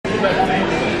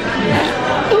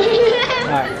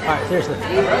Alright, seriously.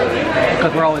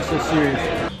 Because we're always so serious.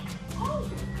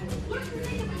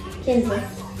 Kinsley.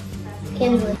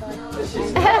 Kinsley.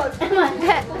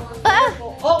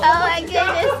 Oh my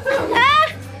goodness.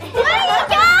 What do you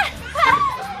got?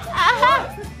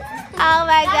 Oh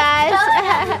my gosh.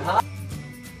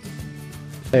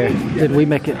 There, did we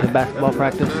make it to basketball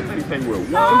practice?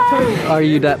 Are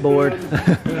you that bored?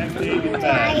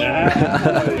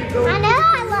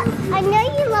 I know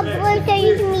you love blue, so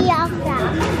you can be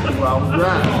outside.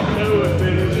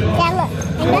 Yeah, look.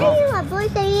 I know you love blue,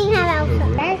 so you can have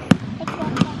outside.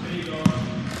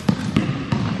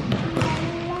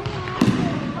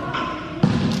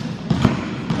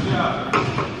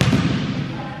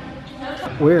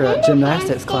 We're at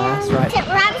gymnastics class, right?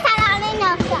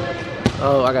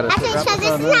 Oh, I gotta sit right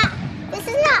beside her. This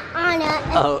is not Anna.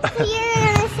 Oh. So you're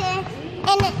gonna sit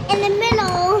in the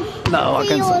middle. No, I so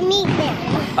can you sit. will meet there.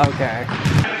 Okay.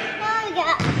 Now we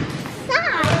got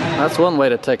side. That's one way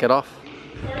to take it off.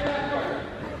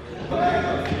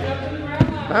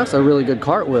 That's a really good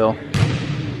cartwheel.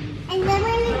 And then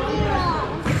we're gonna do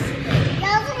rolls.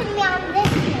 Those are gonna be on this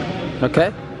one. Okay.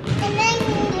 And then you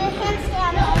can do a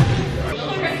handstand.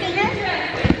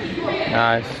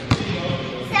 Nice.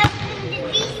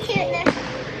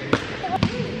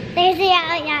 There's the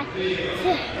yeah.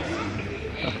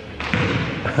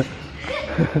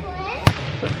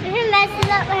 We're gonna mess it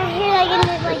up right here,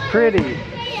 like Pretty.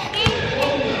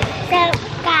 So,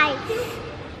 guys,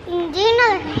 you can do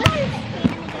another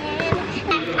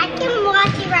handstand. I can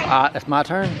watch you right now. It's my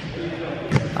turn.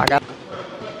 I got.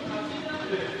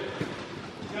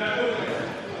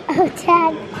 Oh,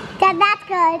 Dad, that's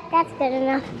good. That's good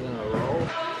enough.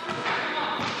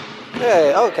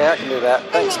 Hey, okay, I can do that.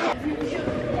 Thanks.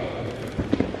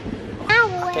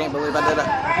 I Can't believe I did that.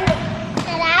 So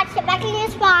Dad, sit back in your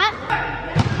spot.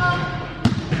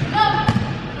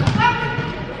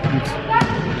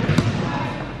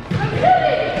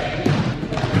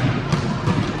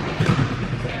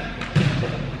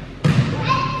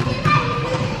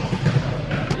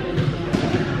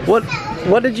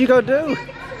 What did you go do?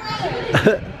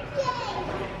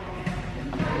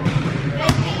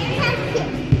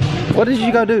 What did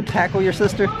you go do? Tackle your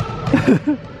sister?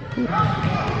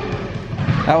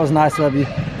 That was nice of you.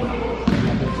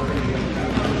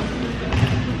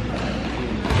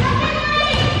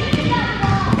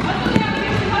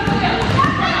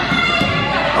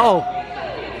 Oh.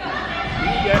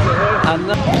 I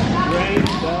know.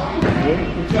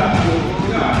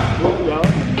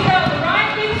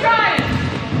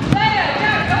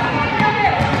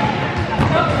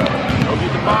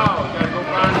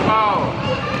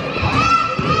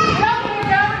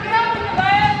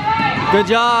 Good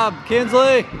job, Kinsley.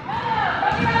 This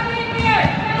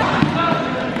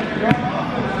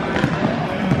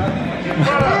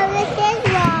is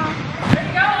wrong.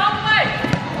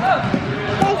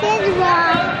 This is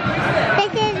wrong.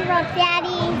 This is wrong,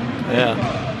 Daddy. Yeah.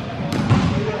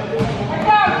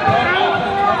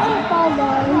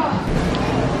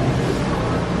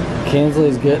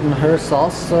 Kinsley's getting her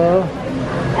salsa.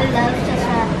 I love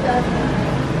salsa.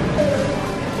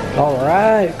 All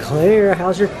right, Claire,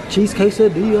 how's your cheese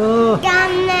quesadilla?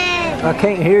 Yummy. I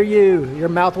can't hear you. Your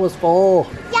mouth was full.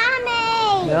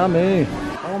 Yummy. Yummy.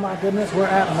 Oh my goodness, we're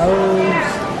at Moe's.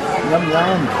 Yum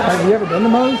yum. Have you ever been to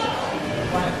Moe's?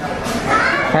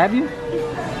 Have you?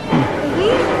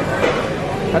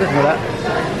 I didn't know that.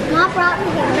 Mom brought me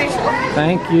here.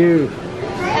 Thank you.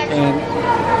 And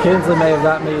Kinsley may have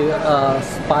got me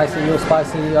real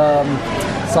spicy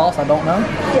sauce. I don't know.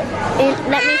 And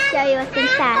let me show you what's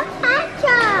inside.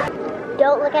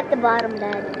 Don't look at the bottom,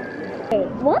 Dad. Hey,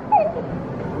 what?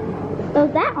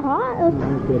 Was that hot? No,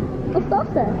 it's good. What's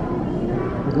salsa?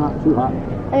 It's not too hot.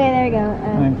 Okay, there we go.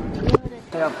 Thanks.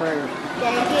 Say our prayers.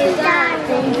 Thank you, God.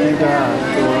 Thank you, God.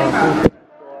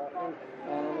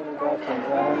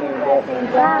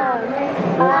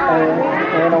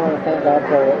 And I want to thank God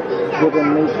for giving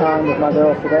me time with my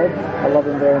girls today. I love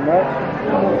them very much.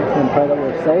 And pray that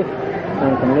we're safe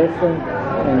and we can listen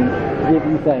and give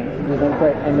you thanks. Give them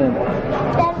praise. Amen.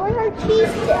 That was our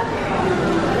cheese dip.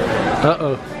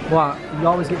 Uh-oh. Why? You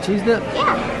always get cheese dip?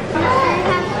 Yeah. I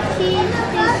have cheese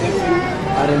dip.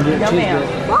 I didn't get cheese dip.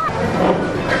 What?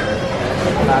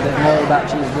 I didn't know about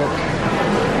cheese dip.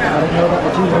 I didn't know about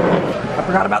the cheese dip. I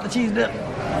forgot about the cheese dip.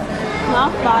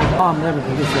 Mom never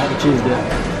forgets about the cheese dip.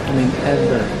 I mean,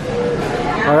 ever.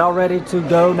 Are y'all ready to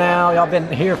go now? Y'all been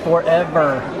here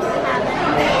forever.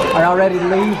 Are y'all ready to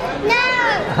leave? No!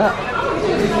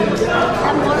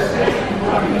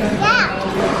 Yeah.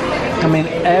 I mean,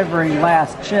 every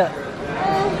last chip.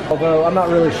 Although I'm not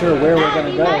really sure where we're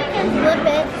gonna go. I can flip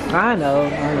it. I know.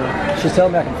 She's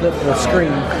telling me I can flip the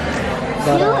screen.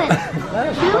 But, Do it.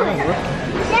 that's fine.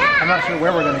 I'm not sure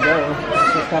where we're gonna go.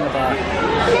 It's just kind of a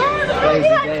lazy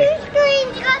you got day. 2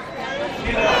 screens. You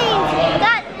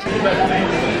got 2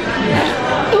 screens.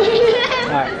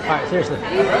 Alright, seriously.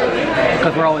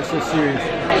 Because we're always so serious.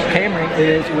 Camry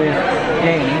is with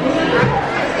Danny.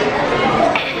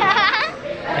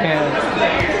 And,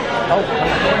 okay.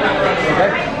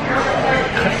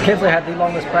 Kinsley had the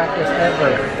longest practice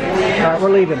ever. Alright,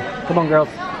 we're leaving. Come on, girls.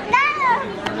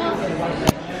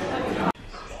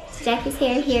 Jackie's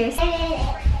hair here.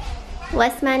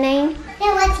 What's my name?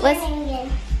 Yeah, what's your name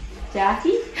again?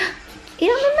 Jackie? You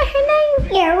don't remember her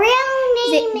name? Your real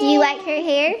name it, do you like her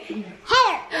hair?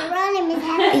 Heather. Your real name is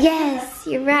Heather. Yes,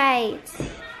 you're right.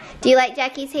 Do you like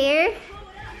Jackie's hair?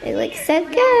 It looks so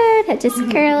good. I just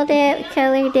curled it, we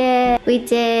colored it. We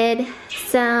did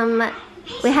some,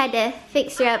 we had to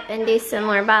fix her up and do some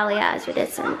more balayage. We did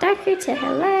some darker to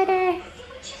her lighter.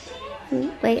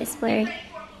 Wait, it's blurry.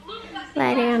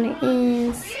 Lighter on her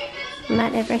ends. I'm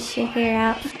about to brush your hair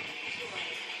out.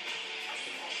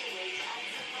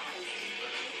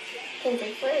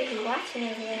 Kinsley, what are you watching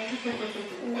over there? You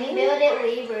build it,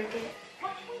 we work it.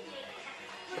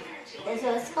 That's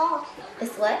what it's called.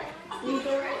 It's what? You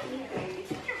build it, you work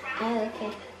it. Oh,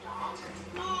 okay.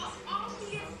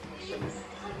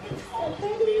 So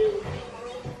pretty.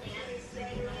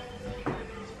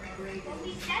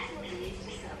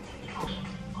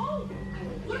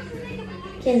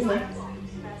 Kinsley,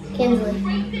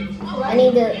 I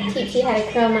need to teach you how to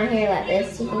curl my hair like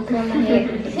this. You can curl my hair.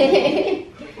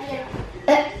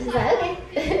 Is that okay?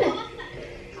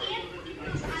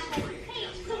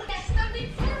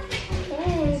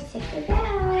 Okay, check it out.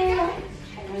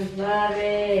 I love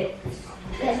it.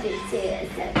 I do too.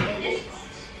 It's so pretty.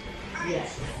 Yes.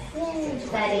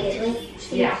 Got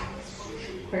it. Yeah.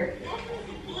 Perfect.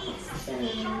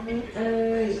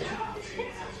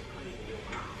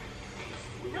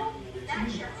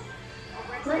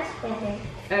 Much better.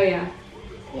 Oh yeah.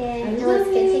 Yeah, now let's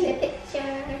go take a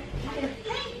picture.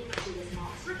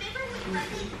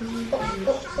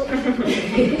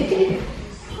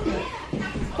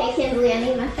 Hey Kinsley, I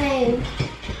need my phone.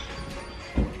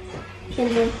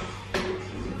 Kinsley,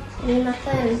 I need my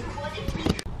phone.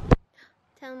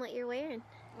 Tell them what you're wearing.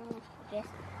 Yes.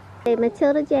 Hey,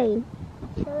 Matilda Jane.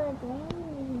 Matilda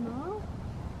Jane, Mom?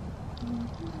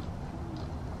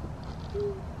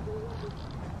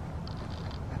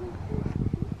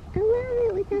 I love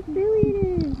it. Look how silly it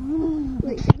is.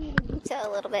 Look, show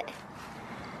a little bit.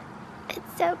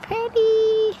 It's so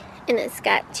pretty. And it's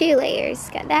got 2 layers. It's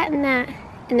got that and that.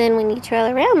 And then when you twirl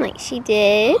around like she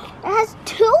did. It has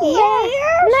 2 layers?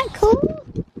 Isn't that cool?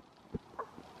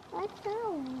 That's so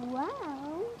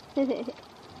wow. That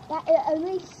it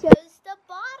only shows the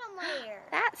bottom layer.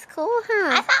 That's cool,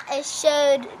 huh? I thought it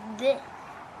showed the,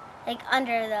 like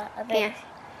under the Yeah.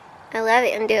 I love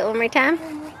it. I'm gonna do it one more time.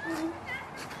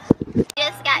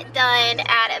 Just got done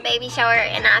at a baby shower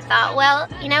and I thought, well,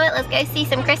 you know what, let's go see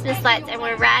some Christmas lights. And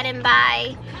we're riding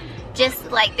by just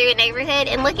like through a neighborhood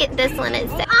and look at this one.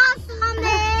 It's so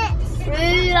awesome.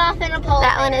 Rudolph in a polar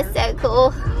that one is so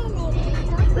cool.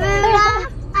 Rudolph.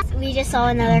 We just saw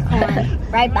another coin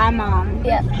right by Mom.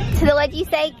 Yep. So what'd you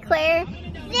say, Claire?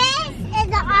 This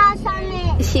is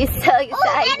awesome. She's so excited. Oh,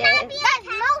 that might be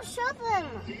no, show them.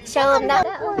 Show them that.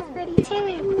 That one's pretty too.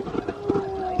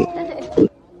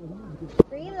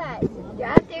 Free lights.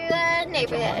 Drive through a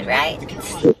neighborhood, right?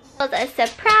 It was a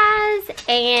surprise,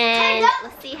 and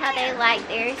let's see how they like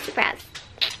their surprise.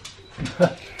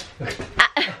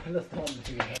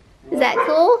 Is that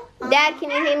cool? Dad,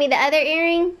 can you hand me the other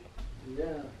earring?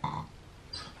 Yeah.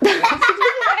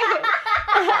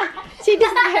 She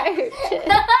just hurt.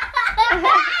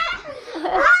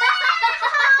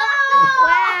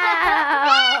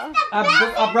 Wow.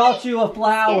 I brought you a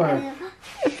flower.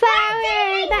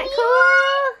 Flower, is that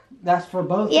cool? That's for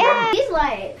both Yeah. of These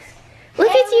lights.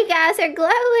 Look at you guys, are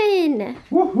glowing.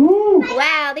 Woohoo!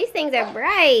 Wow, these things are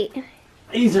bright.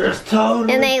 These are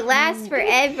totally. And they last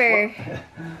forever.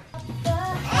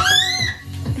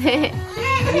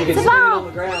 You can spin it on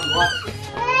the ground. Watch.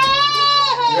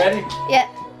 You ready? Yep.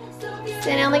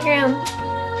 Sit on the ground.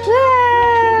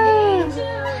 Whoa!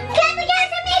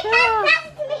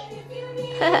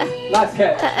 Nice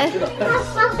catch. What in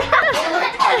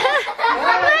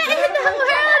the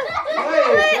world?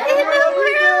 What in the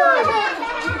world?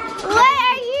 What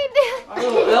are you doing?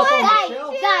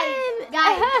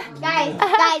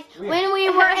 Guys, when we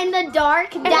were in the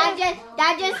dark, Dad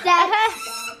just said,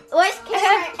 where's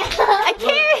Karen?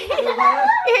 Karen,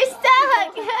 you're so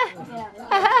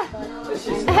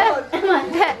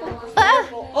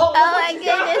Oh my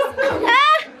goodness.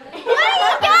 What do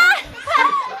you got?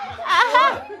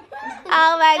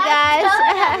 Oh my gosh.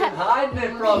 Hiding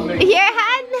it from me. You're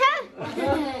hiding it?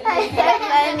 That's so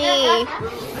funny.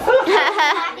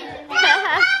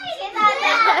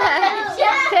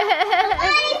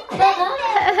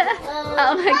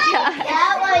 Oh my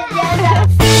god.